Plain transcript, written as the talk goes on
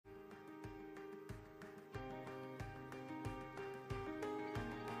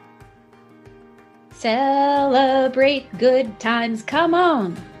Celebrate good times. Come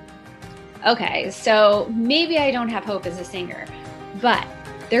on. Okay, so maybe I don't have hope as a singer, but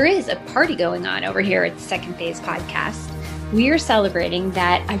there is a party going on over here at the Second Phase podcast. We are celebrating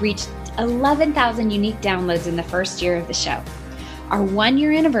that I reached 11,000 unique downloads in the first year of the show. Our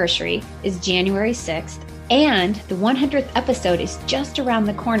 1-year anniversary is January 6th, and the 100th episode is just around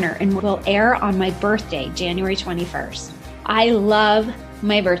the corner and will air on my birthday, January 21st. I love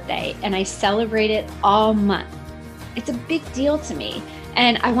my birthday, and I celebrate it all month. It's a big deal to me,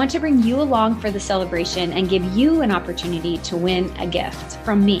 and I want to bring you along for the celebration and give you an opportunity to win a gift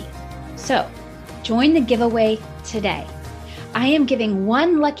from me. So, join the giveaway today. I am giving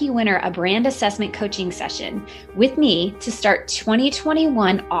one lucky winner a brand assessment coaching session with me to start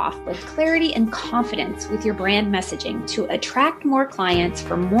 2021 off with clarity and confidence with your brand messaging to attract more clients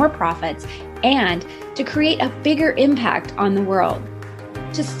for more profits and to create a bigger impact on the world.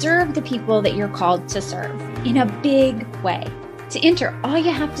 To serve the people that you're called to serve in a big way. To enter, all you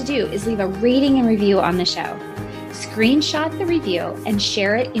have to do is leave a rating and review on the show. Screenshot the review and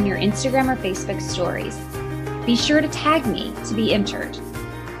share it in your Instagram or Facebook stories. Be sure to tag me to be entered.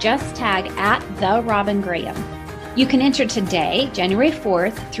 Just tag @TheRobinGraham. You can enter today, January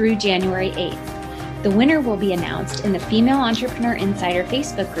 4th through January 8th. The winner will be announced in the Female Entrepreneur Insider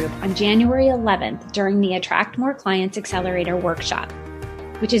Facebook group on January 11th during the Attract More Clients Accelerator workshop,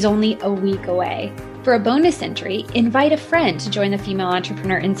 which is only a week away. For a bonus entry, invite a friend to join the Female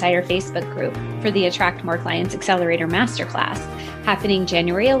Entrepreneur Insider Facebook group for the Attract More Clients Accelerator Masterclass, happening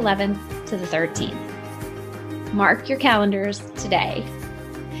January 11th to the 13th. Mark your calendars today.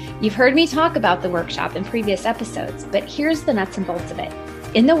 You've heard me talk about the workshop in previous episodes, but here's the nuts and bolts of it.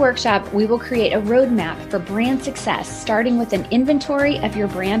 In the workshop, we will create a roadmap for brand success, starting with an inventory of your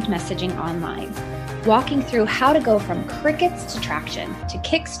brand messaging online, walking through how to go from crickets to traction to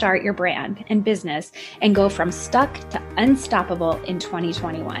kickstart your brand and business and go from stuck to unstoppable in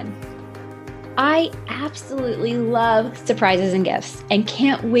 2021. I absolutely love surprises and gifts and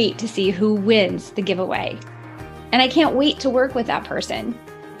can't wait to see who wins the giveaway. And I can't wait to work with that person.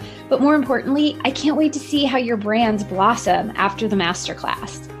 But more importantly, I can't wait to see how your brands blossom after the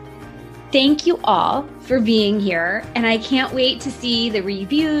masterclass. Thank you all for being here, and I can't wait to see the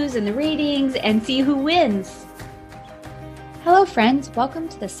reviews and the ratings and see who wins. Hello, friends. Welcome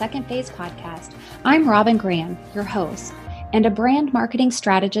to the Second Phase podcast. I'm Robin Graham, your host, and a brand marketing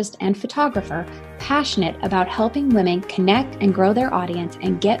strategist and photographer passionate about helping women connect and grow their audience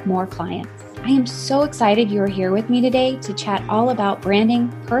and get more clients. I am so excited you are here with me today to chat all about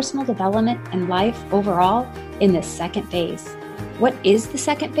branding, personal development, and life overall in the second phase. What is the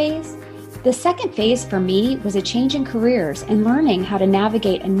second phase? The second phase for me was a change in careers and learning how to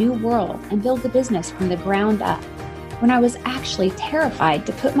navigate a new world and build the business from the ground up, when I was actually terrified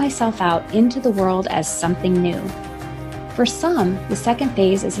to put myself out into the world as something new. For some, the second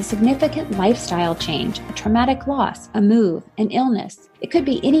phase is a significant lifestyle change, a traumatic loss, a move, an illness. It could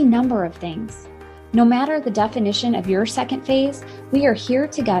be any number of things. No matter the definition of your second phase, we are here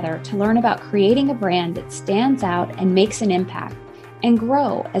together to learn about creating a brand that stands out and makes an impact, and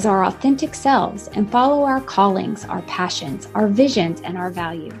grow as our authentic selves and follow our callings, our passions, our visions, and our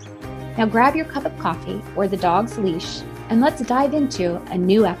values. Now grab your cup of coffee or the dog's leash, and let's dive into a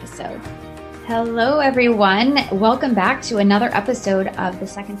new episode. Hello, everyone. Welcome back to another episode of the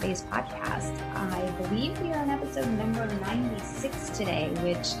Second Phase podcast. I believe we are on episode number 96 today,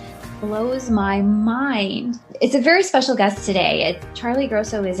 which blows my mind. It's a very special guest today. Charlie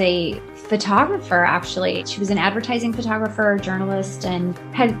Grosso is a photographer, actually. She was an advertising photographer, journalist, and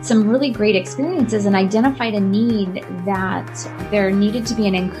had some really great experiences and identified a need that there needed to be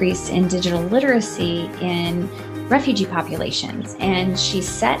an increase in digital literacy in refugee populations. And she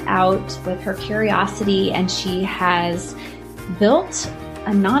set out with her curiosity, and she has built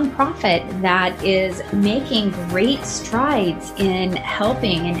a nonprofit that is making great strides in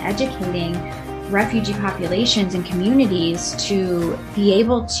helping and educating refugee populations and communities to be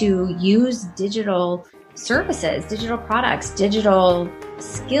able to use digital services, digital products, digital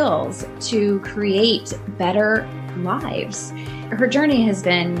skills to create better lives. Her journey has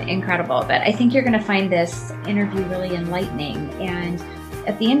been incredible, but I think you're going to find this interview really enlightening. And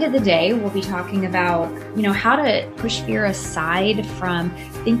at the end of the day, we'll be talking about, how to push fear aside from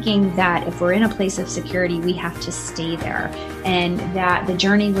thinking that if we're in a place of security, we have to stay there, and that the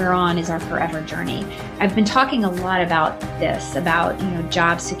journey we're on is our forever journey. I've been talking a lot about this, about,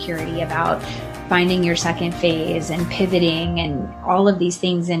 job security, about finding your second phase and pivoting and all of these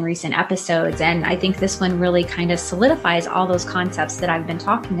things in recent episodes. And I think this one really kind of solidifies all those concepts that I've been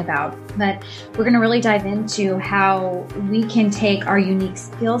talking about. But we're going to really dive into how we can take our unique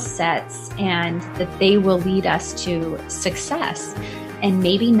skill sets and that they will lead us to success. And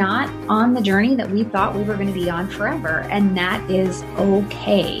maybe not on the journey that we thought we were going to be on forever. And that is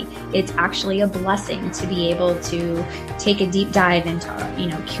okay. It's actually a blessing to be able to take a deep dive into,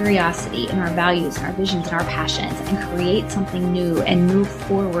 curiosity and our values and our visions and our passions and create something new and move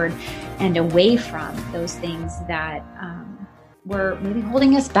forward and away from those things that were maybe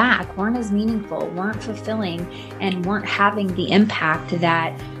holding us back, weren't as meaningful, weren't fulfilling, and weren't having the impact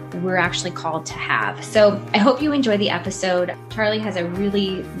that we're actually called to have. So I hope you enjoy the episode. Charlie has a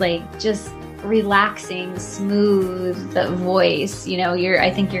really just relaxing, smooth voice.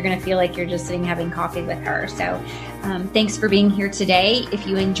 I think you're going to feel like you're just sitting having coffee with her. So thanks for being here today. If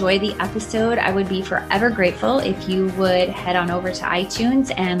you enjoy the episode, I would be forever grateful if you would head on over to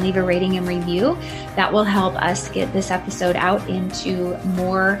iTunes and leave a rating and review. That will help us get this episode out into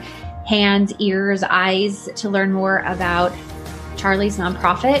more hands, ears, eyes to learn more about Charlie's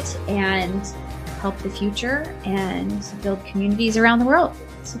nonprofit and help the future and build communities around the world.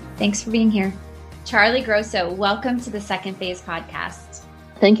 So thanks for being here. Charlie Grosso, welcome to the Second Phase podcast.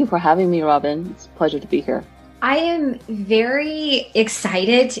 Thank you for having me, Robin. It's a pleasure to be here. I am very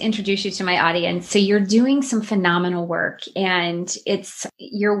excited to introduce you to my audience. So you're doing some phenomenal work, and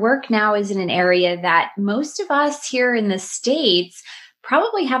your work now is in an area that most of us here in the States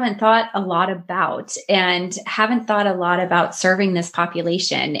probably haven't thought a lot about and haven't thought a lot about serving this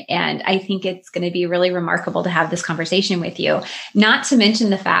population. And I think it's going to be really remarkable to have this conversation with you, not to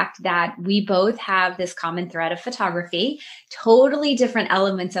mention the fact that we both have this common thread of photography, totally different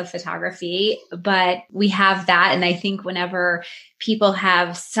elements of photography, but we have that. And I think whenever people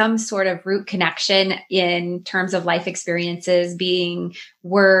have some sort of root connection in terms of life experiences, being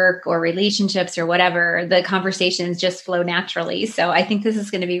work or relationships or whatever, the conversations just flow naturally. So I think this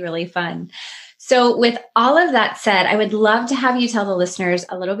is going to be really fun. So with all of that said, I would love to have you tell the listeners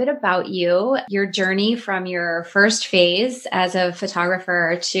a little bit about you, your journey from your first phase as a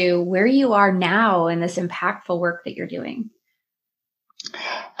photographer to where you are now in this impactful work that you're doing.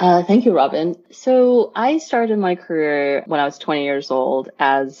 Thank you, Robin. So I started my career when I was 20 years old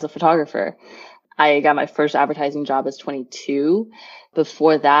as a photographer. I got my first advertising job as 22.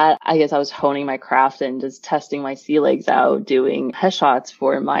 Before that, I guess I was honing my craft and just testing my sea legs out, doing headshots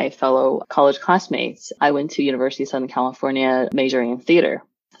for my fellow college classmates. I went to University of Southern California majoring in theater.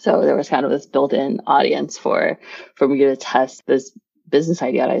 So there was kind of this built-in audience for me to test this business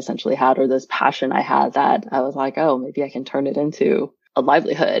idea that I essentially had, or this passion I had that I was like, oh, maybe I can turn it into a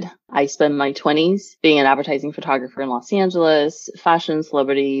livelihood. I spent my 20s being an advertising photographer in Los Angeles, fashion,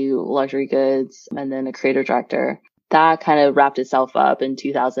 celebrity, luxury goods, and then a creative director. That kind of wrapped itself up in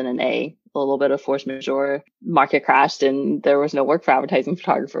 2008. A little bit of force majeure, market crashed, and there was no work for advertising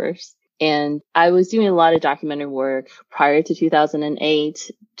photographers. And I was doing a lot of documentary work prior to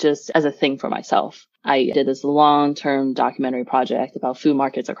 2008, just as a thing for myself. I did this long-term documentary project about food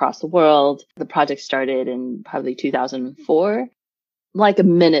markets across the world. The project started in probably 2004. Like a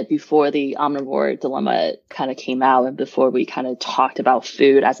minute before the omnivore dilemma kind of came out and before we kind of talked about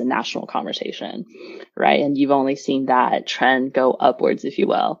food as a national conversation, right? And you've only seen that trend go upwards, if you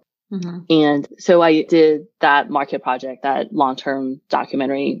will. Mm-hmm. And so I did that market project, that long-term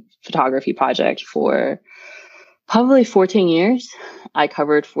documentary photography project for probably 14 years. I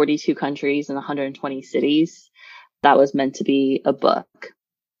covered 42 countries and 120 cities. That was meant to be a book.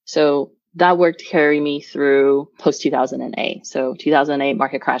 So that work carried me through post 2008. So 2008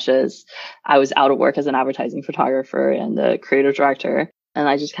 market crashes. I was out of work as an advertising photographer and the creative director. And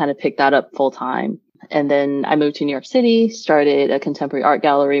I just kind of picked that up full time. And then I moved to New York City, started a contemporary art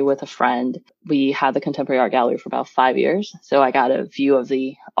gallery with a friend. We had the contemporary art gallery for about 5 years. So I got a view of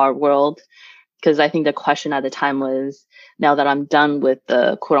the art world, because I think the question at the time was, now that I'm done with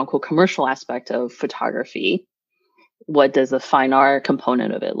the quote unquote commercial aspect of photography, what does the fine art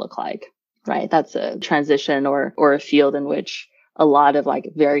component of it look like? Right. That's a transition or a field in which a lot of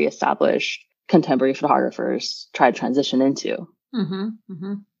very established contemporary photographers try to transition into. Mm-hmm,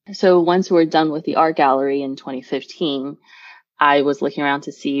 mm-hmm. So once we're done with the art gallery in 2015, I was looking around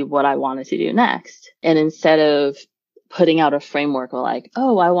to see what I wanted to do next. And instead of putting out a framework of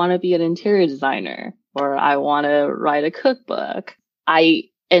oh, I want to be an interior designer or I want to write a cookbook, I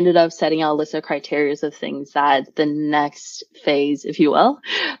ended up setting out a list of criteria of things that the next phase, if you will,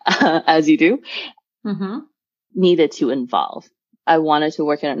 as you do, mm-hmm. needed to involve. I wanted to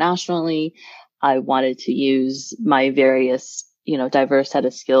work internationally. I wanted to use my various diverse set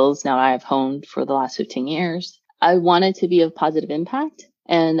of skills now I've honed for the last 15 years. I wanted to be of positive impact.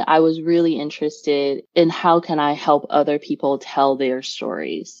 And I was really interested in how can I help other people tell their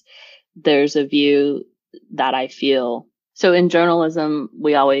stories. There's a view that I feel. So in journalism,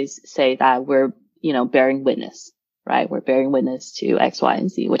 we always say that we're, bearing witness, right? We're bearing witness to X, Y, and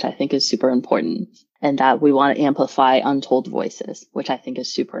Z, which I think is super important. And that we want to amplify untold voices, which I think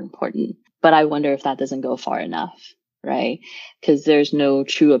is super important. But I wonder if that doesn't go far enough, right? Because there's no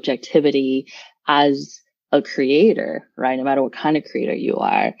true objectivity as a creator, right? No matter what kind of creator you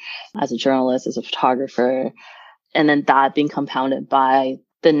are, as a journalist, as a photographer, and then that being compounded by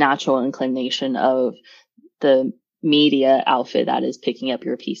the natural inclination of the media outfit that is picking up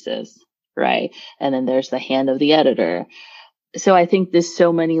your pieces, right? And then there's the hand of the editor. So I think there's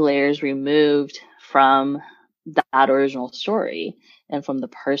so many layers removed from that original story and from the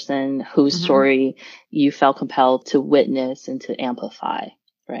person whose story you felt compelled to witness and to amplify,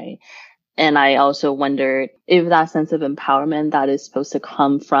 right? And I also wondered if that sense of empowerment that is supposed to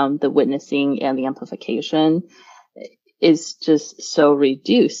come from the witnessing and the amplification is just so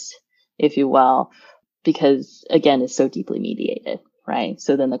reduced, if you will, because again, it's so deeply mediated, right?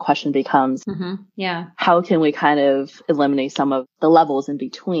 So then the question becomes, how can we kind of eliminate some of the levels in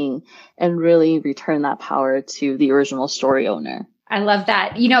between and really return that power to the original story owner? I love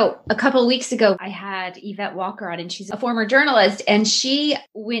that. A couple of weeks ago, I had Yvette Walker on, and she's a former journalist, and she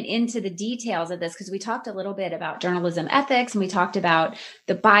went into the details of this because we talked a little bit about journalism ethics, and we talked about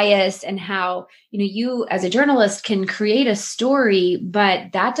the bias and how, you as a journalist can create a story,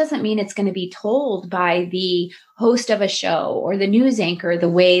 but that doesn't mean it's going to be told by the host of a show or the news anchor the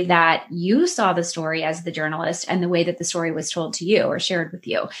way that you saw the story as the journalist and the way that the story was told to you or shared with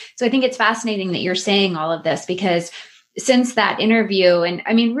you. So I think it's fascinating that you're saying all of this, because since that interview, and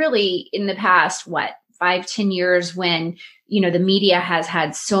I mean, really in the past, 5-10 years, when, the media has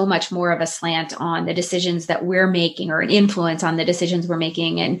had so much more of a slant on the decisions that we're making, or an influence on the decisions we're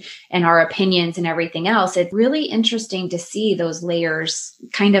making, and our opinions and everything else, it's really interesting to see those layers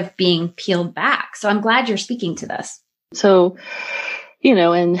kind of being peeled back. So I'm glad you're speaking to this. So,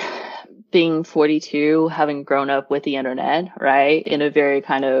 and being 42, having grown up with the internet, right? In a very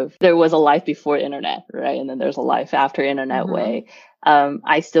there was a life before internet, right? And then there's a life after internet way.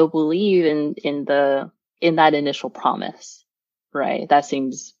 I still believe in that initial promise, right? That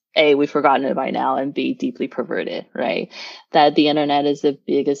seems A, we've forgotten it by now, and B, deeply perverted, right? That the internet is the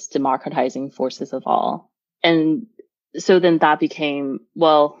biggest democratizing forces of all. And so then that became,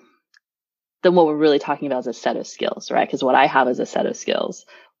 then what we're really talking about is a set of skills, right? Because what I have is a set of skills.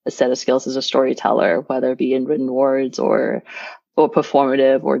 A set of skills as a storyteller, whether it be in written words or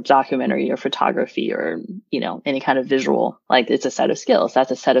performative or documentary or photography or, any kind of visual, it's a set of skills. That's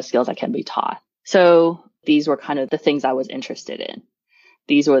a set of skills that can be taught. So these were kind of the things I was interested in.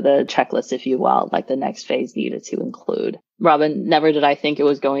 These were the checklists, if you will, the next phase needed to include. Robin, never did I think it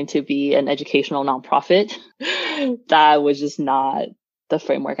was going to be an educational nonprofit. That was just not the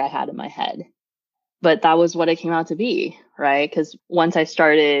framework I had in my head. But that was what it came out to be, right? Because once I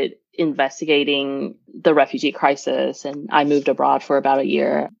started investigating the refugee crisis and I moved abroad for about a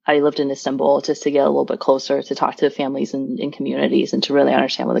year, I lived in Istanbul just to get a little bit closer to talk to families and communities and to really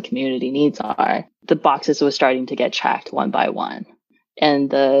understand what the community needs are. The boxes were starting to get checked one by one. And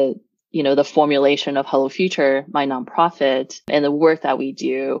the formulation of Hello Future, my nonprofit, and the work that we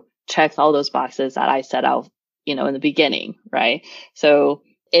do checks all those boxes that I set out, in the beginning, right? So,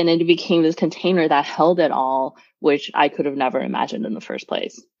 and it became this container that held it all, which I could have never imagined in the first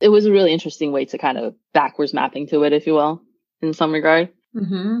place. It was a really interesting way to kind of backwards mapping to it, if you will, in some regard,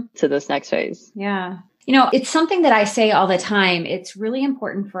 to this next phase. Yeah. It's something that I say all the time. It's really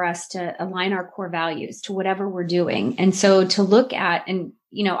important for us to align our core values to whatever we're doing. And so to look at, and,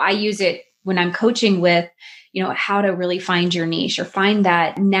 I use it when I'm coaching with, how to really find your niche or find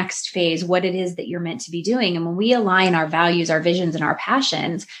that next phase, what it is that you're meant to be doing. And when we align our values, our visions, and our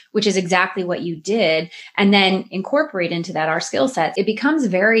passions, which is exactly what you did, and then incorporate into that our skill sets, it becomes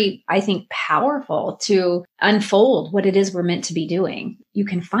very, I think, powerful to unfold what it is we're meant to be doing. You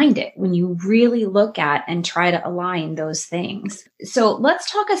can find it when you really look at and try to align those things. So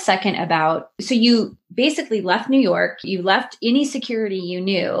let's talk a second about, so you basically left New York, you left any security you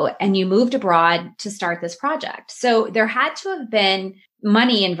knew, and you moved abroad to start this project. So there had to have been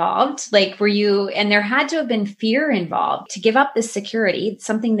money involved, and there had to have been fear involved to give up this security,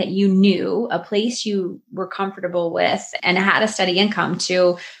 something that you knew, a place you were comfortable with and had a steady income,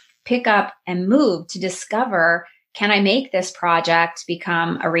 to pick up and move to discover, can I make this project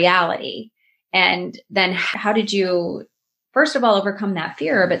become a reality? And then how did you, first of all, overcome that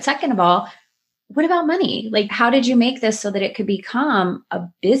fear? But second of all, what about money? Like, how did you make this so that it could become a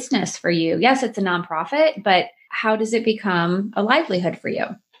business for you? Yes, it's a nonprofit, but how does it become a livelihood for you?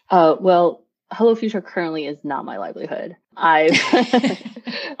 Well, Hello Future currently is not my livelihood. I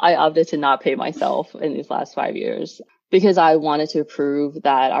I opted to not pay myself in these last 5 years because I wanted to prove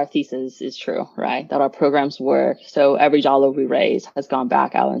that our thesis is true, right? That our programs work. So every dollar we raise has gone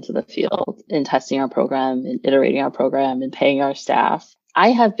back out into the field in testing our program and iterating our program and paying our staff.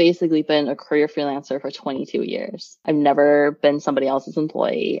 I have basically been a career freelancer for 22 years. I've never been somebody else's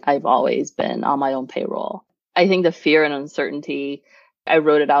employee. I've always been on my own payroll. I think the fear and uncertainty, I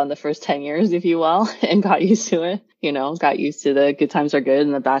wrote it out in the first 10 years, if you will, and got used to it, got used to the good times are good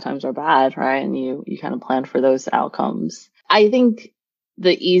and the bad times are bad, right? And you kind of plan for those outcomes. I think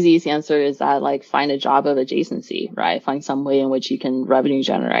the easiest answer is that like find a job of adjacency, right? Find some way in which you can revenue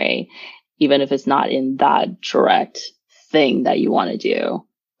generate, even if it's not in that direct thing that you want to do,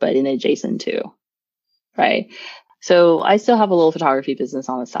 but in adjacent to, right? So I still have a little photography business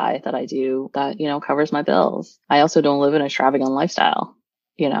on the side that I do that, covers my bills. I also don't live an extravagant lifestyle,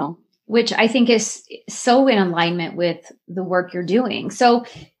 Which I think is so in alignment with the work you're doing. So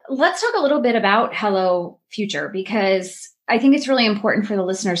let's talk a little bit about Hello Future, because I think it's really important for the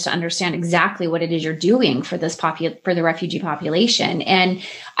listeners to understand exactly what it is you're doing for this for the refugee population. And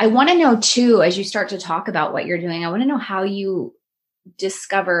I want to know too, as you start to talk about what you're doing, I want to know how you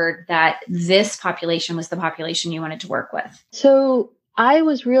discovered that this population was the population you wanted to work with. So I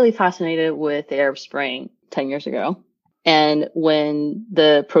was really fascinated with the Arab Spring 10 years ago. And when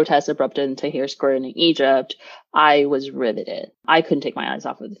the protests erupted in Tahrir Square in Egypt, I was riveted. I couldn't take my eyes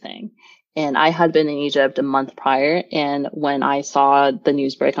off of the thing. And I had been in Egypt a month prior. And when I saw the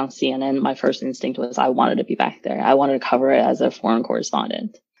news break on CNN, my first instinct was I wanted to be back there. I wanted to cover it as a foreign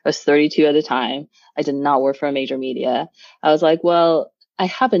correspondent. I was 32 at the time. I did not work for a major media. I was like, well, I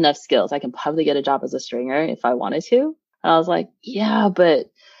have enough skills. I can probably get a job as a stringer if I wanted to. And I was like, yeah, but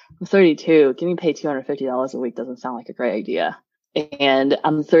I'm 32. Getting paid $250 a week doesn't sound like a great idea. And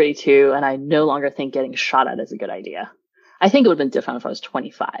I'm 32 and I no longer think getting shot at is a good idea. I think it would have been different if I was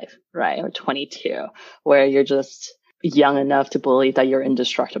 25, right? Or 22, where you're just young enough to believe that you're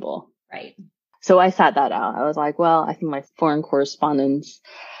indestructible. Right. So I sat that out. I was like, well, I think my foreign correspondence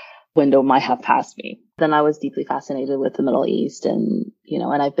window might have passed me. Then I was deeply fascinated with the Middle East and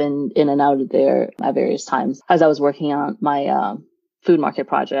I've been in and out of there at various times as I was working on my food market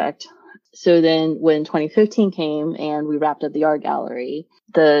project. So then when 2015 came and we wrapped up the art gallery,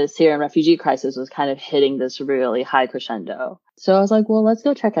 the Syrian refugee crisis was kind of hitting this really high crescendo. So I was like, well, let's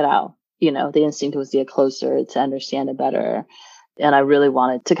go check it out. The instinct was to get closer, to understand it better. And I really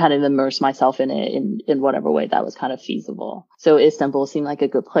wanted to kind of immerse myself in it in whatever way that was kind of feasible. So Istanbul seemed like a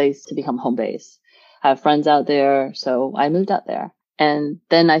good place to become home base. I have friends out there, so I moved out there. And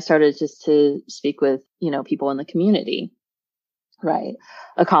then I started just to speak with, people in the community. Right.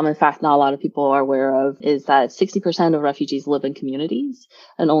 A common fact not a lot of people are aware of is that 60% of refugees live in communities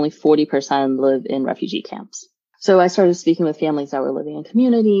and only 40% live in refugee camps. So I started speaking with families that were living in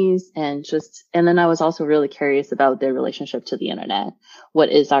communities and then I was also really curious about their relationship to the internet. What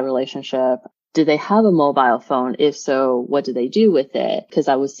is that relationship? Do they have a mobile phone? If so, what do they do with it? Because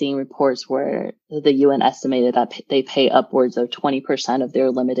I was seeing reports where the UN estimated that they pay upwards of 20% of their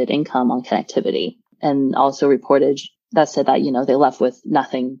limited income on connectivity, and also reported that said that, they left with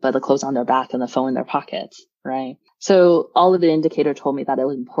nothing but the clothes on their back and the phone in their pockets, right? So all of the indicator told me that it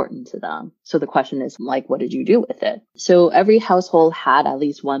was important to them. So the question is like, what did you do with it? So every household had at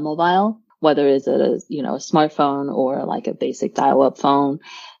least one mobile, whether it's a smartphone or like a basic dial-up phone.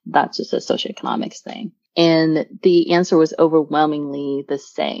 That's just a socioeconomics thing. And the answer was overwhelmingly the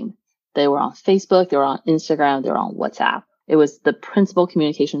same. They were on Facebook, they were on Instagram, they were on WhatsApp. It was the principal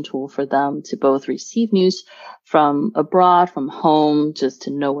communication tool for them to both receive news from abroad, from home, just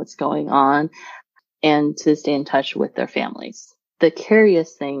to know what's going on, and to stay in touch with their families. The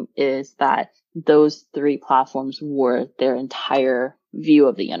curious thing is that those three platforms were their entire view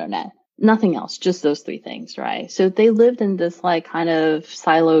of the internet. Nothing else, just those three things, right? So they lived in this like kind of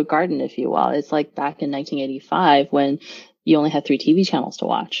siloed garden, if you will. It's like back in 1985 when you only had 3 TV channels to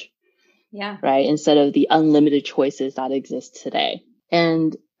watch. Yeah. Right. Instead of the unlimited choices that exist today.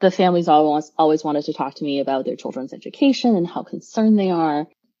 And the families always wanted to talk to me about their children's education and how concerned they are.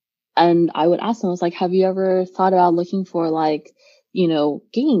 And I would ask them, I was like, have you ever thought about looking for like,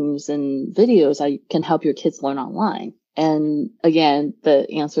 games and videos that can help your kids learn online? And again, the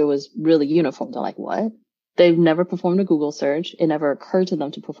answer was really uniform. They're like, what? They've never performed a Google search. It never occurred to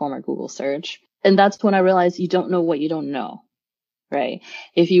them to perform a Google search. And that's when I realized you don't know what you don't know. right?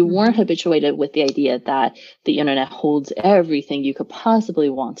 If you weren't habituated with the idea that the internet holds everything you could possibly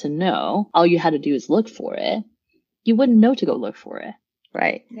want to know, all you had to do is look for it, you wouldn't know to go look for it,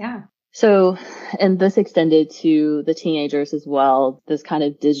 right? Yeah. So, and this extended to the teenagers as well, this kind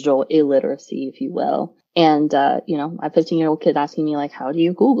of digital illiteracy, if you will. And, a 15-year-old kid asking me, like, how do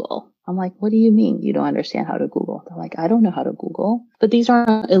you Google? I'm like, what do you mean you don't understand how to Google? They're like, I don't know how to Google. But these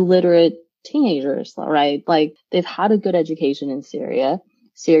aren't illiterate teenagers, right? Like, they've had a good education in Syria.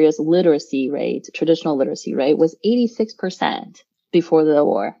 Syria's literacy rate, traditional literacy rate, was 86% before the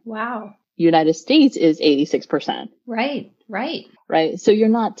war. Wow. United States is 86%. Right. Right. So you're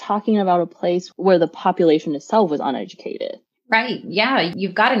not talking about a place where the population itself was uneducated. Right. Yeah.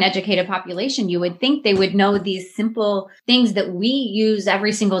 You've got an educated population. You would think they would know these simple things that we use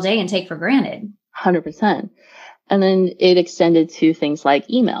every single day and take for granted. 100%. And then it extended to things like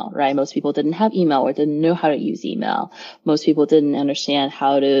email, right? Most people didn't have email or didn't know how to use email. Most people didn't understand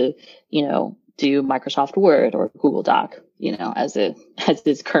how to, do Microsoft Word or Google Doc, as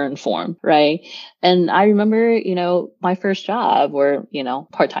its current form, right? And I remember, my first job or,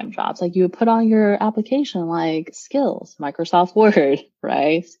 part-time jobs, like you would put on your application, like skills, Microsoft Word,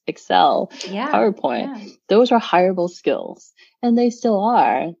 right? Excel, PowerPoint. Yeah. Those are hireable skills. And they still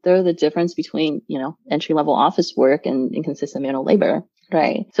are. They're the difference between, entry-level office work and inconsistent manual labor,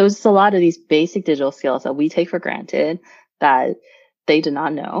 right? So it's just a lot of these basic digital skills that we take for granted that they did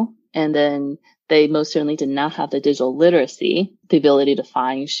not know. And then they most certainly did not have the digital literacy, the ability to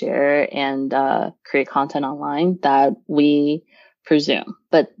find, share, and create content online that we presume.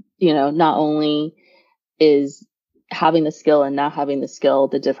 But, not only is having the skill and not having the skill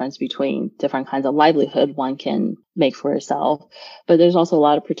the difference between different kinds of livelihood one can make for herself, but there's also a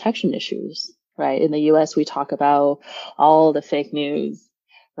lot of protection issues, right? In the US, we talk about all the fake news,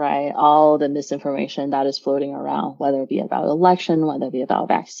 right? All the misinformation that is floating around, whether it be about election, whether it be about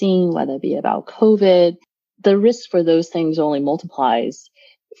vaccine, whether it be about COVID. The risk for those things only multiplies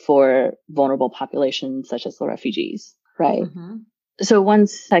for vulnerable populations such as the refugees, right? Mm-hmm. So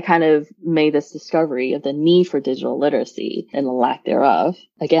once I kind of made this discovery of the need for digital literacy and the lack thereof,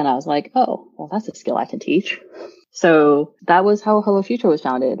 again, I was like, oh, well, that's a skill I can teach. So that was how Hello Future was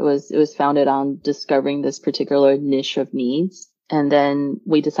founded. It was founded on discovering this particular niche of needs. And then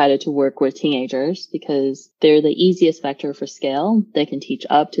we decided to work with teenagers because they're the easiest vector for scale. They can teach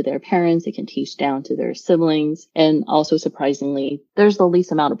up to their parents. They can teach down to their siblings. And also, surprisingly, there's the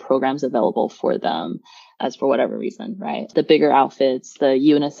least amount of programs available for them as for whatever reason, right? The bigger outfits, the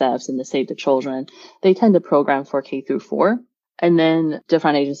UNICEFs and the Save the Children, they tend to program for K through 4. And then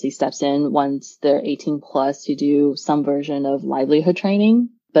different agency steps in once they're 18 plus to do some version of livelihood training.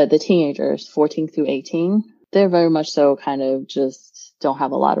 But the teenagers, 14 through 18, they're very much so kind of just don't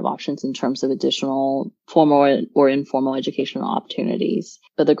have a lot of options in terms of additional formal or informal educational opportunities.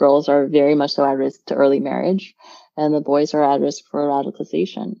 But the girls are very much so at risk to early marriage, and the boys are at risk for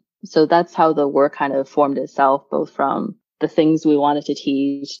radicalization. So that's how the work kind of formed itself, both from the things we wanted to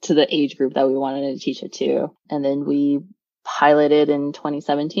teach to the age group that we wanted to teach it to. And then we piloted in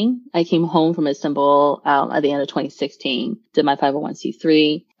 2017. I came home from Istanbul at the end of 2016, did my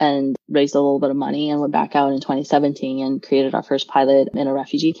 501c3 and raised a little bit of money and went back out in 2017 and created our first pilot in a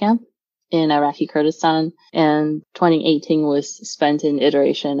refugee camp in Iraqi Kurdistan. And 2018 was spent in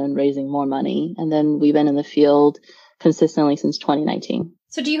iteration and raising more money. And then we've been in the field consistently since 2019.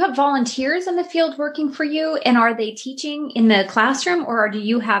 So do you have volunteers in the field working for you? And are they teaching in the classroom, or do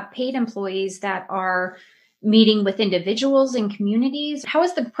you have paid employees that are meeting with individuals and communities? How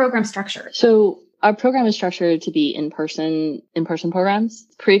is the program structured? So our program is structured to be in-person programs.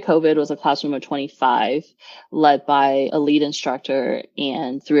 Pre-COVID was a classroom of 25 led by a lead instructor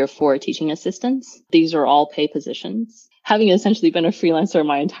and 3 or 4 teaching assistants. These are all paid positions. Having essentially been a freelancer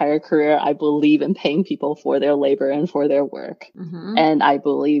my entire career, I believe in paying people for their labor and for their work. Mm-hmm. And I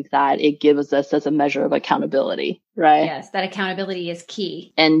believe that it gives us as a measure of accountability, right? Yes, that accountability is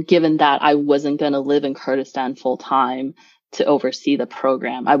key. And given that I wasn't going to live in Kurdistan full time to oversee the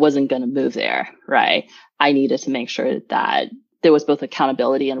program, I wasn't going to move there, right? I needed to make sure that there was both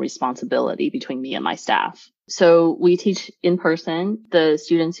accountability and responsibility between me and my staff. So we teach in person. The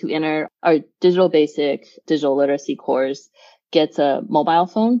students who enter our digital basic digital literacy course gets a mobile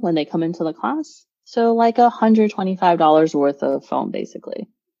phone when they come into the class. So like $125 worth of phone, basically.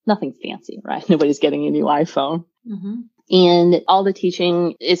 Nothing fancy, right? Nobody's getting a new iPhone. Mm-hmm. And all the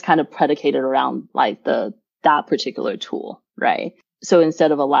teaching is kind of predicated around like that particular tool, right? So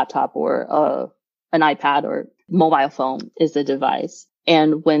instead of a laptop or an iPad or mobile phone is the device.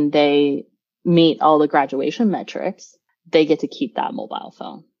 And when they meet all the graduation metrics, they get to keep that mobile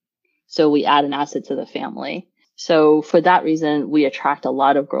phone. So we add an asset to the family. So for that reason, we attract a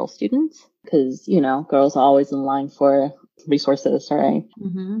lot of girl students because, girls are always in line for resources, right?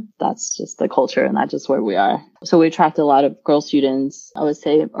 Mm-hmm. That's just the culture and that's just where we are. So we attract a lot of girl students. I would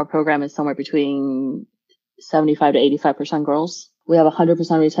say our program is somewhere between 75 to 85% girls. We have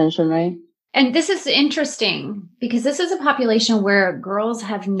 100% retention rate. And this is interesting because this is a population where girls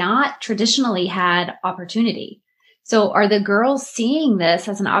have not traditionally had opportunity. So are the girls seeing this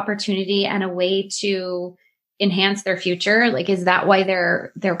as an opportunity and a way to enhance their future? Like, is that why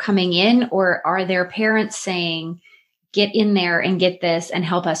they're coming in, or are their parents saying, get in there and get this and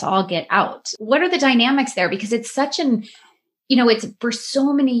help us all get out? What are the dynamics there? Because it's such it's for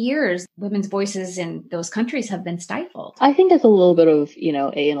so many years, women's voices in those countries have been stifled. I think it's a little bit of,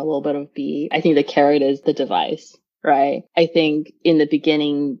 A and a little bit of B. I think the carrot is the device, right? I think in the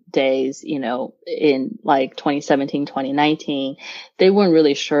beginning days, in like 2017, 2019, they weren't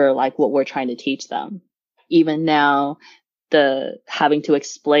really sure like what we're trying to teach them. Even now, the having to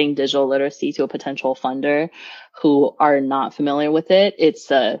explain digital literacy to a potential funder who are not familiar with it,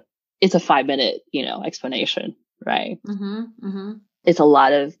 it's a 5-minute, explanation, right? Mm-hmm, mm-hmm. It's a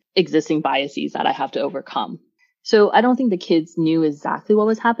lot of existing biases that I have to overcome. So I don't think the kids knew exactly what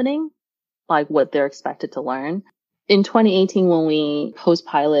was happening, like what they're expected to learn. In 2018, when we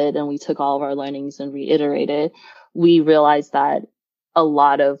post-pilot and we took all of our learnings and reiterated, we realized that a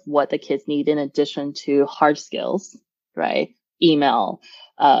lot of what the kids need, in addition to hard skills, right? Email,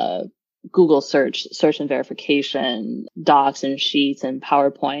 Google search and verification, docs and sheets and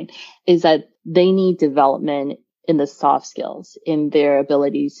PowerPoint, is that they need development in the soft skills, in their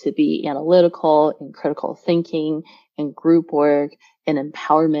abilities to be analytical, in critical thinking, in group work, in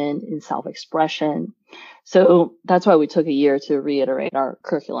empowerment, in self-expression. So that's why we took a year to reiterate our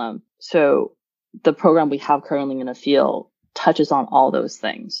curriculum. So the program we have currently in the field touches on all those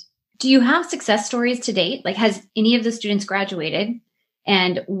things. Do you have success stories to date? Like, has any of the students graduated?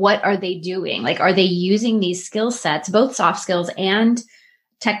 And what are they doing? Like, are they using these skill sets, both soft skills and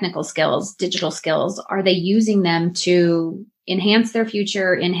technical skills, digital skills? Are they using them to enhance their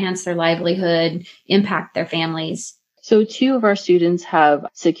future, enhance their livelihood, impact their families? So 2 of our students have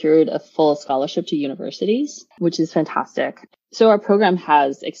secured a full scholarship to universities, which is fantastic. So our program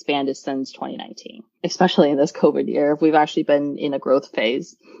has expanded since 2019, especially in this COVID year. We've actually been in a growth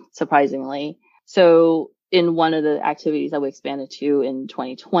phase, surprisingly. So in one of the activities that we expanded to in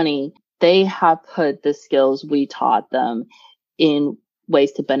 2020, they have put the skills we taught them in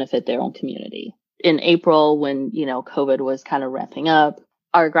ways to benefit their own community. In April, when, COVID was kind of ramping up,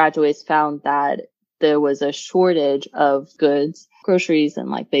 our graduates found that there was a shortage of goods, groceries, and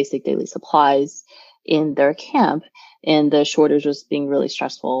like basic daily supplies in their camp. And the shortage was being really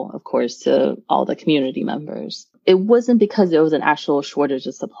stressful, of course, to all the community members. It wasn't because there was an actual shortage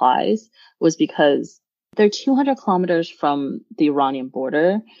of supplies. It was because they're 200 kilometers from the Iranian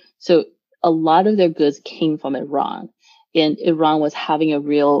border. So a lot of their goods came from Iran. And Iran was having a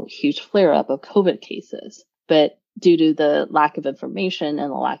real huge flare-up of COVID cases. But due to the lack of information and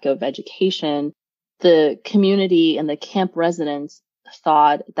the lack of education, the community and the camp residents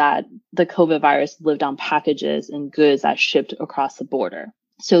thought that the COVID virus lived on packages and goods that shipped across the border.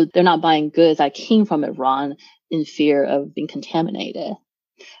 So they're not buying goods that came from Iran in fear of being contaminated.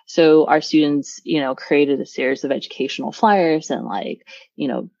 So our students, created a series of educational flyers and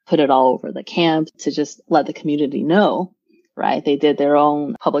put it all over the camp to just let the community know, right? They did their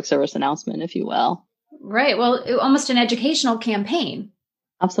own public service announcement, if you will. Right. Well, almost an educational campaign.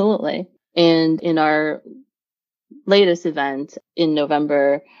 Absolutely. And in our latest event in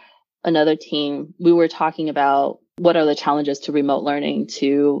November, another team, we were talking about what are the challenges to remote learning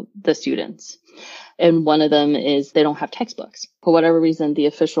to the students. And one of them is they don't have textbooks. For whatever reason, the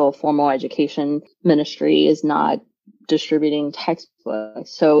official formal education ministry is not distributing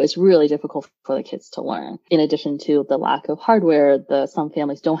textbooks. So it's really difficult for the kids to learn. In addition to the lack of hardware, some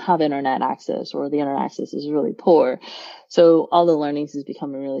families don't have internet access, or the internet access is really poor. So all the learnings is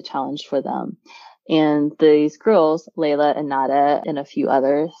becoming really challenged for them. And these girls, Layla and Nada and a few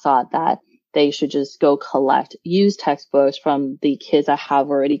others, thought that they should just go collect used textbooks from the kids that have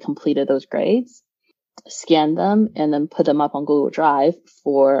already completed those grades, scan them, and then put them up on Google Drive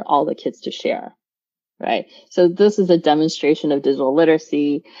for all the kids to share. Right. So this is a demonstration of digital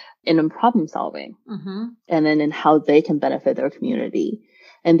literacy and in problem solving, and then in how they can benefit their community.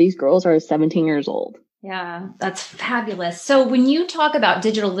 And these girls are 17 years old. Yeah, that's fabulous. So when you talk about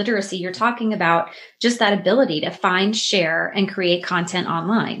digital literacy, you're talking about just that ability to find, share, and create content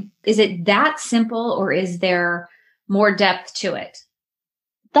online. Is it that simple, or is there more depth to it?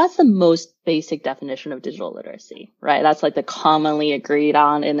 That's the most basic definition of digital literacy, right? That's like the commonly agreed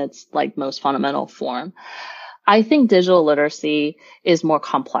on in its like most fundamental form. I think digital literacy is more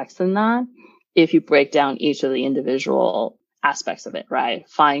complex than that if you break down each of the individual aspects of it, right?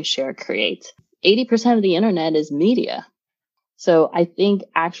 Find, share, create. 80% of the internet is media. So I think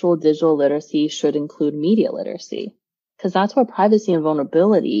actual digital literacy should include media literacy because that's where privacy and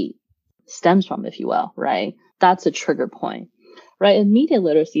vulnerability stems from, if you will, right? That's a trigger point, right? And media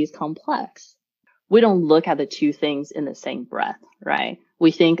literacy is complex. We don't look at the two things in the same breath, right?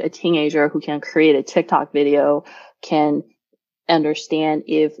 We think a teenager who can create a TikTok video can understand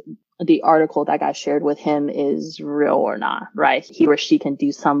if the article that got shared with him is real or not, right? He or she can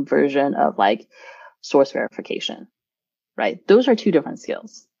do some version of like source verification, right? Those are two different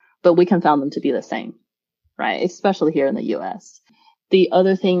skills, but we confound them to be the same, right? Especially here in the US. The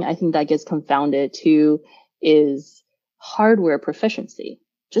other thing I think that gets confounded too is hardware proficiency.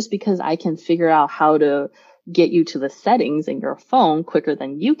 Just because I can figure out how to get you to the settings in your phone quicker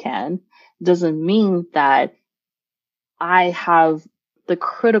than you can doesn't mean that I have the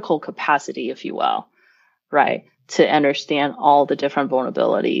critical capacity, if you will, right, to understand all the different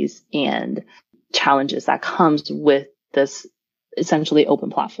vulnerabilities and challenges that comes with this essentially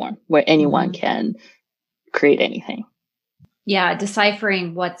open platform where anyone can create anything. Yeah,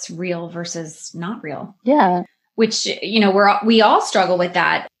 deciphering what's real versus not real. Yeah. Which, we all struggle with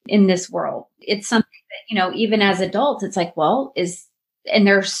that in this world. It's something that, even as adults, it's like, and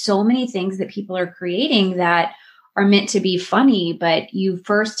there are so many things that people are creating that are meant to be funny, but you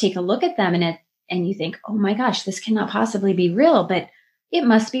first take a look at them and you think, oh my gosh, this cannot possibly be real, but it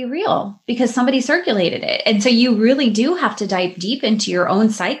must be real because somebody circulated it. And so you really do have to dive deep into your own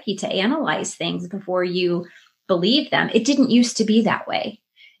psyche to analyze things before you believe them. It didn't used to be that way.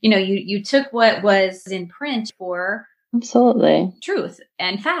 You took what was in print for absolutely truth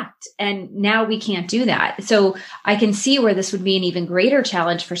and fact. And now we can't do that. So I can see where this would be an even greater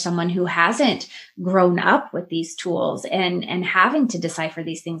challenge for someone who hasn't grown up with these tools and having to decipher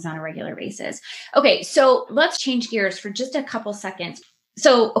these things on a regular basis. Okay. So let's change gears for just a couple seconds.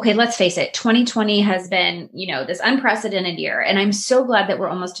 So, okay, let's face it, 2020 has been, this unprecedented year. And I'm so glad that we're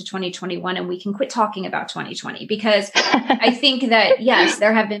almost to 2021 and we can quit talking about 2020 because I think that, yes,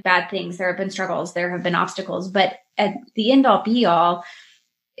 there have been bad things, there have been struggles, there have been obstacles, but at the end all be all,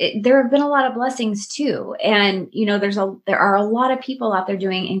 there have been a lot of blessings too. And, there are a lot of people out there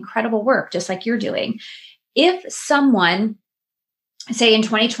doing incredible work, just like you're doing. If someone, say in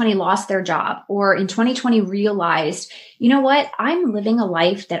 2020 lost their job or in 2020 realized, you know what, I'm living a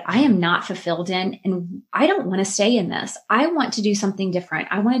life that I am not fulfilled in and I don't want to stay in this. I want to do something different.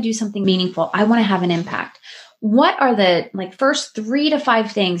 I want to do something meaningful. I want to have an impact. What are the first 3 to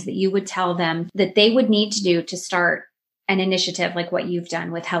 5 things that you would tell them that they would need to do to start an initiative like what you've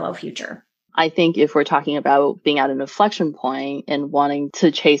done with Hello Future? I think if we're talking about being at an inflection point and wanting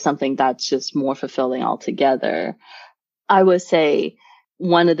to chase something that's just more fulfilling altogether, I would say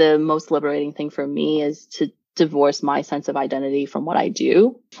one of the most liberating things for me is to divorce my sense of identity from what I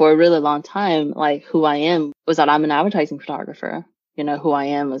do. For a really long time, who I am was that I'm an advertising photographer. Who I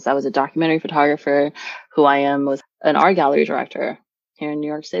am was I was a documentary photographer. Who I am was an art gallery director here in New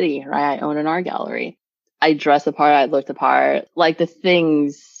York City, right? I own an art gallery. I dress the part. I look the part. The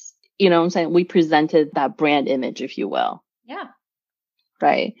things, what I'm saying? We presented that brand image, if you will. Yeah.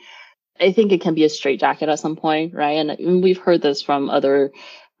 Right. I think it can be a straitjacket at some point, right? And we've heard this from other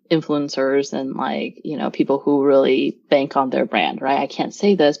influencers and people who really bank on their brand, right? I can't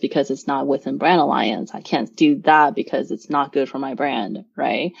say this because it's not within brand alliance. I can't do that because it's not good for my brand,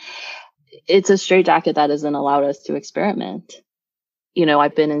 right? It's a straitjacket that doesn't allow us to experiment.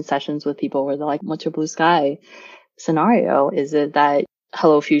 I've been in sessions with people where they're like, what's your blue sky scenario? Is it that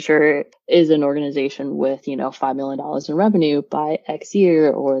Hello Future is an organization with, $5 million in revenue by X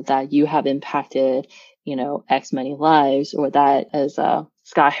year, or that you have impacted, X many lives, or that, as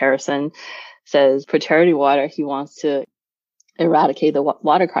Scott Harrison says, for Charity Water, he wants to eradicate the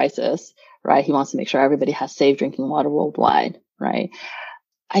water crisis, right? He wants to make sure everybody has safe drinking water worldwide, right?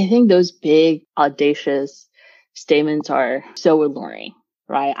 I think those big, audacious statements are so alluring,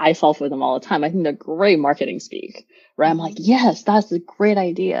 right? I fall for them all the time. I think they're great marketing speak, right? I'm like, yes, that's a great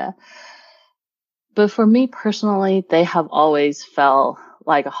idea. But for me personally, they have always felt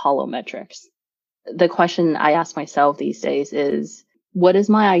like a hollow metrics. The question I ask myself these days is, what is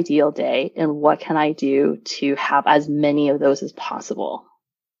my ideal day and what can I do to have as many of those as possible?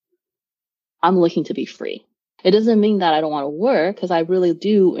 I'm looking to be free. It doesn't mean that I don't want to work, because I really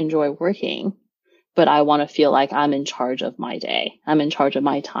do enjoy working, but I want to feel like I'm in charge of my day. I'm in charge of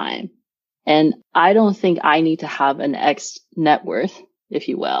my time. And I don't think I need to have an X net worth, if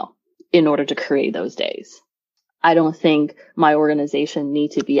you will, in order to create those days. I don't think my organization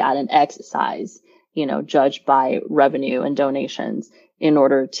needs to be at an X size judged by revenue and donations in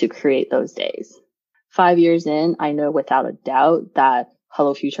order to create those days. 5 years in, I know without a doubt that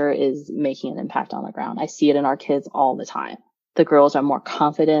Hello Future is making an impact on the ground. I see it in our kids all the time. The girls are more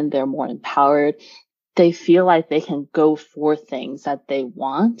confident. They're more empowered. They feel like they can go for things that they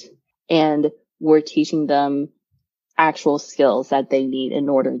want. And we're teaching them actual skills that they need in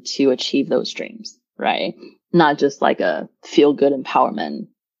order to achieve those dreams, right? Not just like a feel good empowerment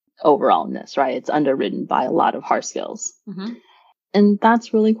overallness, right? It's underwritten by a lot of hard skills. Mm-hmm. And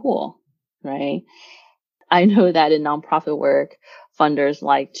that's really cool, right? I know that in nonprofit work, funders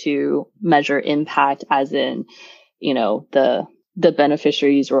like to measure impact as in, the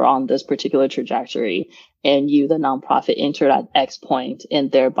beneficiaries were on this particular trajectory and you, the nonprofit, entered at X point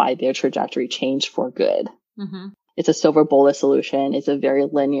and thereby their trajectory changed for good. Mm-hmm. It's a silver bullet solution. It's a very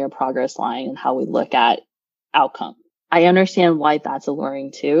linear progress line in how we look at outcome. I understand why that's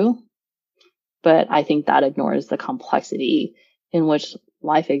alluring too, but I think that ignores the complexity in which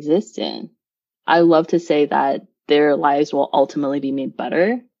life exists in. I love to say that their lives will ultimately be made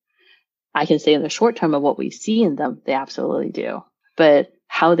better. I can say in the short term of what we see in them, they absolutely do. But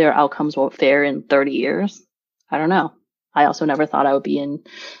how their outcomes will fare in 30 years, I don't know. I also never thought I would be in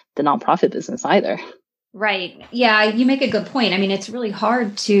the nonprofit business either. Right. Yeah, you make a good point. I mean, it's really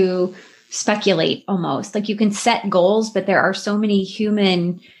hard to speculate almost. Like you can set goals, but there are so many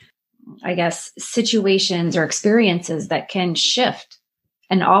human, I guess, situations or experiences that can shift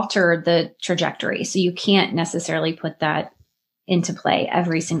and alter the trajectory. So you can't necessarily put that into play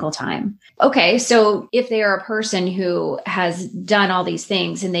every single time. Okay. So if they are a person who has done all these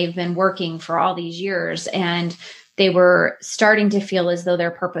things and they've been working for all these years and they were starting to feel as though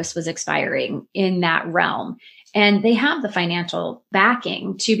their purpose was expiring in that realm, and they have the financial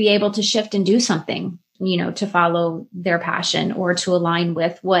backing to be able to shift and do something, to follow their passion or to align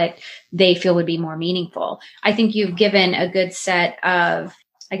with what they feel would be more meaningful. I think you've given a good set of,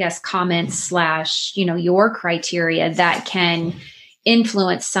 I guess, comments / your criteria that can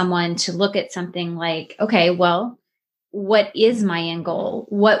influence someone to look at something like, okay, well, what is my end goal?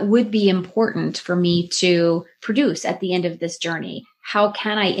 What would be important for me to produce at the end of this journey? How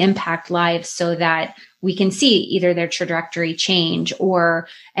can I impact lives so that we can see either their trajectory change or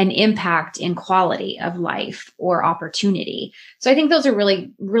an impact in quality of life or opportunity? So I think those are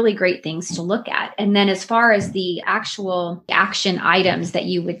really, really great things to look at. And then as far as the actual action items that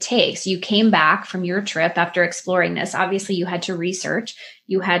you would take, so you came back from your trip after exploring this. Obviously, you had to research.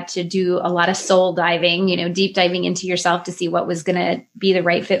 You had to do a lot of soul diving, deep diving into yourself to see what was going to be the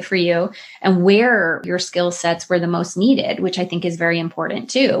right fit for you and where your skill sets were the most needed, which I think is very important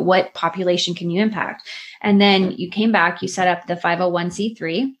too. What population can you impact? And then you came back, you set up the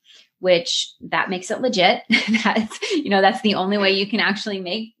 501c3, which that makes it legit. That's the only way you can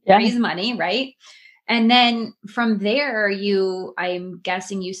actually raise money, right? And then from there, I'm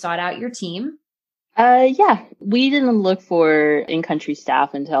guessing you sought out your team. Yeah, we didn't look for in-country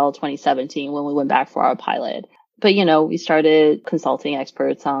staff until 2017 when we went back for our pilot. But, we started consulting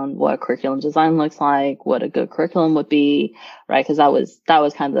experts on what curriculum design looks like, what a good curriculum would be, right? Because that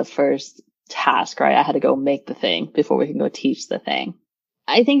was kind of the first task, right? I had to go make the thing before we can go teach the thing.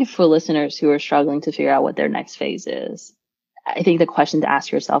 I think for listeners who are struggling to figure out what their next phase is, I think the question to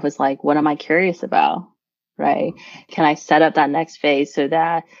ask yourself is like, what am I curious about, right? Can I set up that next phase so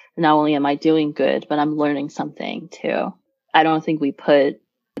that not only am I doing good, but I'm learning something too? I don't think we put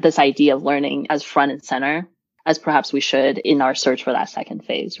this idea of learning as front and center as perhaps we should in our search for that second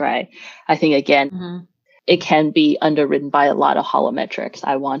phase, right? I think, again, it can be underwritten by a lot of hollow metrics.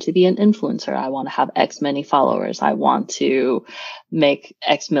 I want to be an influencer. I want to have X many followers. I want to make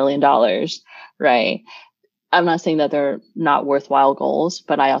X $1 million, right? I'm not saying that they're not worthwhile goals,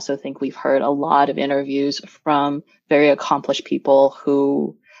 but I also think we've heard a lot of interviews from very accomplished people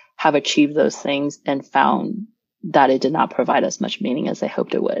who have achieved those things and found that it did not provide as much meaning as they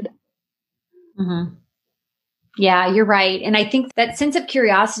hoped it would. Mm-hmm. Yeah, you're right. And I think that sense of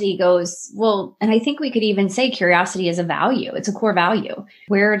curiosity goes, well, and I think we could even say curiosity is a value. It's a core value.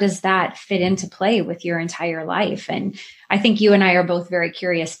 Where does that fit into play with your entire life? And I think you and I are both very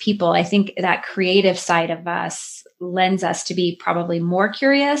curious people. I think that creative side of us lends us to be probably more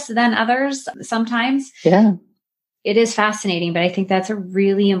curious than others sometimes. Yeah. It is fascinating, but I think that's a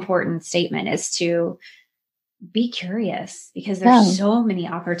really important statement, is to be curious, because there's so many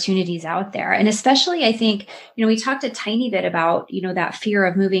opportunities out there. And especially, I think, we talked a tiny bit about, that fear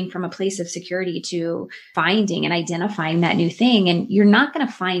of moving from a place of security to finding and identifying that new thing. And you're not going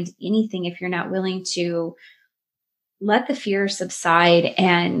to find anything if you're not willing to let the fear subside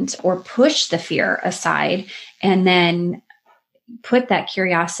or push the fear aside and then put that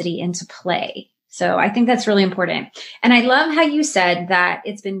curiosity into play. So I think that's really important. And I love how you said that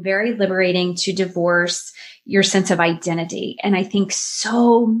it's been very liberating to divorce your sense of identity. And I think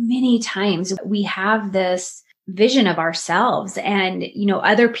so many times we have this vision of ourselves and,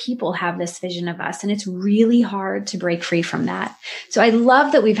 other people have this vision of us, and it's really hard to break free from that. So I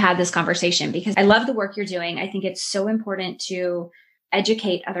love that we've had this conversation because I love the work you're doing. I think it's so important to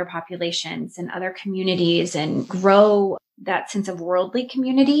educate other populations and other communities and grow that sense of worldly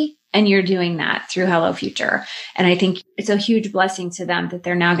community. And you're doing that through Hello Future. And I think it's a huge blessing to them that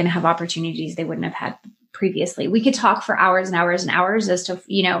they're now going to have opportunities they wouldn't have had previously. We could talk for hours and hours and hours as to,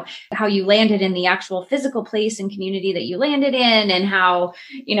 how you landed in the actual physical place and community that you landed in, and how,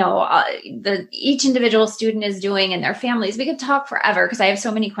 each individual student is doing and their families. We could talk forever because I have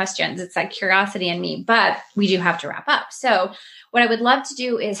so many questions. It's that curiosity in me, but we do have to wrap up. So what I would love to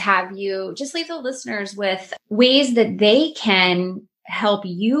do is have you just leave the listeners with ways that they can help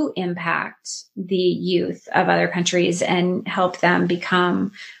you impact the youth of other countries and help them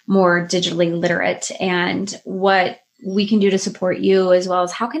become more digitally literate, and what we can do to support you, as well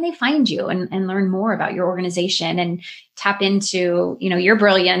as how can they find you and learn more about your organization and tap into, your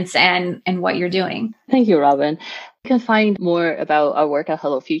brilliance and what you're doing. Thank you, Robin. You can find more about our work at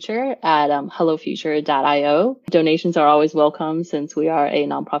Hello Future at hellofuture.io. Donations are always welcome since we are a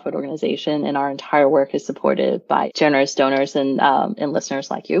nonprofit organization and our entire work is supported by generous donors and listeners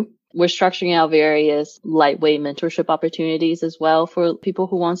like you. We're structuring out various lightweight mentorship opportunities as well for people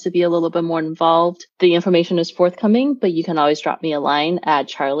who wants to be a little bit more involved. The information is forthcoming, but you can always drop me a line at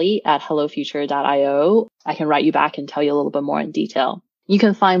charlie@hellofuture.io. I can write you back and tell you a little bit more in detail. You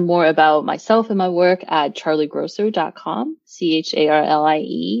can find more about myself and my work at charliegrosso.com,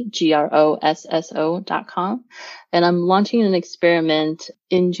 CharlieGrosso.com. And I'm launching an experiment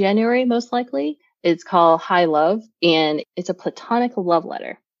in January, most likely. It's called High Love, and it's a platonic love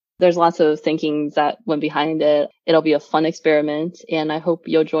letter. There's lots of thinking that went behind it. It'll be a fun experiment, and I hope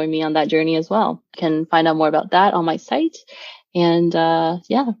you'll join me on that journey as well. You can find out more about that on my site. And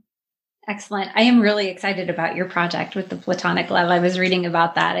Excellent. I am really excited about your project with the platonic love. I was reading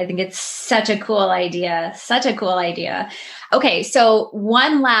about that. I think it's such a cool idea. Such a cool idea. Okay. So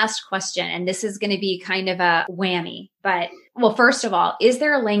one last question, and this is going to be kind of a whammy, but well, first of all, is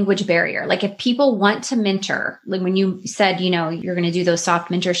there a language barrier? Like if people want to mentor, like when you said, you're going to do those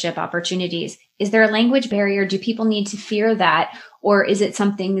soft mentorship opportunities, is there a language barrier? Do people need to fear that? Or is it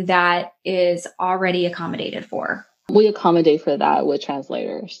something that is already accommodated for? We accommodate for that with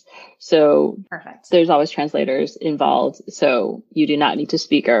translators. So perfect. There's always translators involved. So you do not need to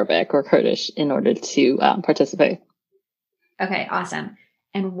speak Arabic or Kurdish in order to participate. Okay, awesome.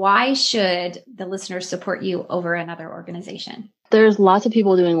 And why should the listeners support you over another organization? There's lots of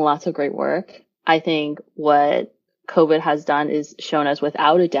people doing lots of great work. I think what COVID has done is shown us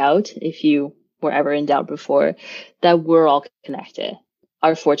without a doubt, if you were ever in doubt before, that we're all connected.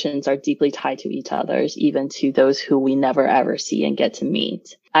 Our fortunes are deeply tied to each other's, even to those who we never ever see and get to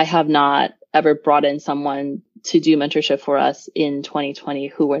meet. I have not ever brought in someone to do mentorship for us in 2020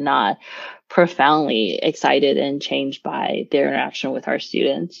 who were not profoundly excited and changed by their interaction with our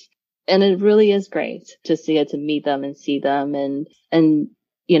students. And it really is great just to get to meet them and see them. And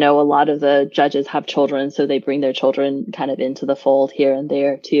a lot of the judges have children, so they bring their children kind of into the fold here and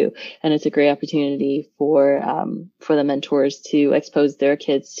there too. And it's a great opportunity for the mentors to expose their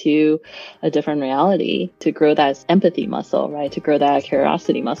kids to a different reality, to grow that empathy muscle, right? To grow that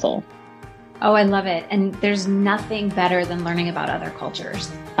curiosity muscle. Oh, I love it. And there's nothing better than learning about other cultures.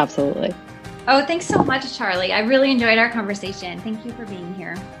 Absolutely. Oh, thanks so much, Charlie. I really enjoyed our conversation. Thank you for being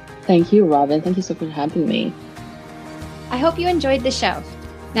here. Thank you, Robin. Thank you so much for having me. I hope you enjoyed the show.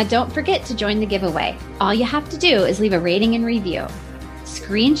 Now, don't forget to join the giveaway. All you have to do is leave a rating and review.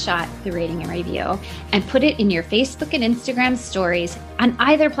 Screenshot the rating and review and put it in your Facebook and Instagram stories on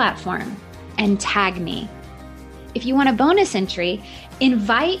either platform and tag me. If you want a bonus entry,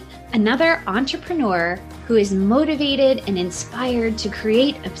 invite another entrepreneur who is motivated and inspired to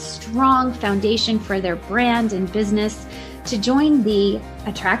create a strong foundation for their brand and business to join the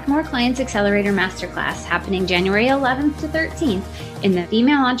Attract More Clients Accelerator Masterclass happening January 11th to 13th in the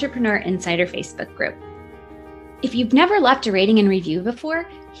Female Entrepreneur Insider Facebook group. If you've never left a rating and review before,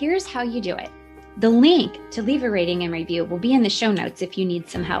 here's how you do it. The link to leave a rating and review will be in the show notes if you need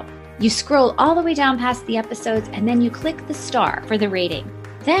some help. You scroll all the way down past the episodes and then you click the star for the rating.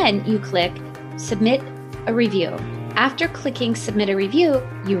 Then you click Submit a Review. After clicking Submit a Review,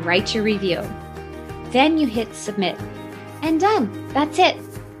 you write your review. Then you hit Submit. And done. That's it.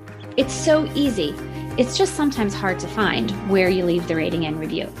 It's so easy. It's just sometimes hard to find where you leave the rating and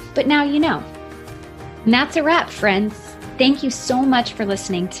review. But now you know. And that's a wrap, friends. Thank you so much for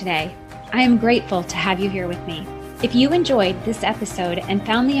listening today. I am grateful to have you here with me. If you enjoyed this episode and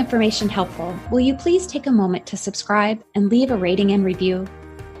found the information helpful, will you please take a moment to subscribe and leave a rating and review?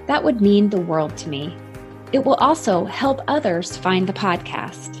 That would mean the world to me. It will also help others find the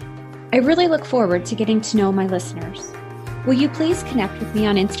podcast. I really look forward to getting to know my listeners. Will you please connect with me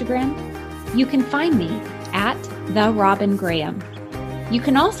on Instagram? You can find me at The Robin Graham. You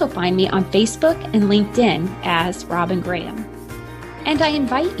can also find me on Facebook and LinkedIn as Robin Graham. And I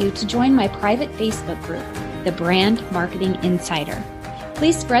invite you to join my private Facebook group, The Brand Marketing Insider.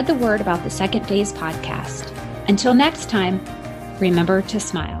 Please spread the word about the Second Phase podcast. Until next time, remember to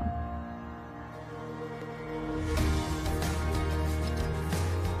smile.